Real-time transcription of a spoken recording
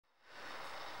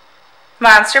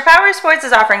Monster Powersports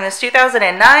is offering this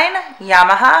 2009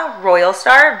 Yamaha Royal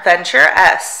Star Venture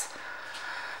S.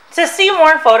 To see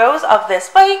more photos of this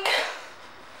bike,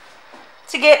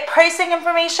 to get pricing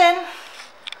information,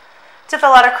 to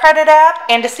fill out a credit app,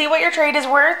 and to see what your trade is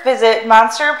worth, visit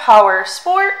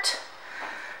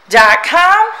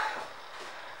monsterpowersport.com.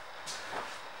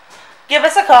 Give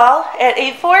us a call at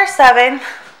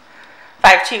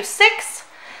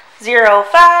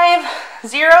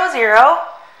 847-526-0500.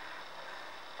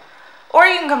 Or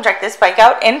you can come check this bike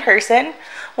out in person.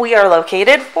 We are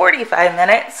located 45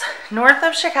 minutes north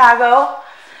of Chicago,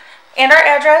 and our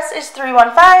address is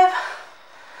 315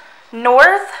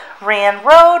 North Rand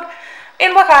Road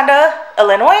in Wauconda,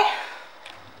 Illinois.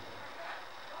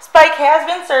 This bike has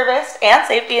been serviced and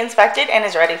safety inspected and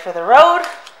is ready for the road.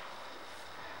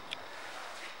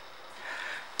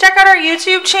 Check out our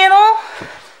YouTube channel.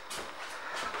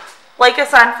 Like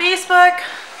us on Facebook.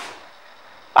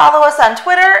 Follow us on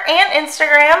Twitter and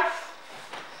Instagram.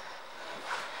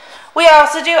 We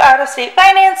also do out-of-state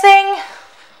financing.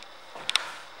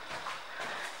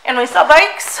 And we sell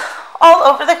bikes all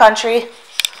over the country.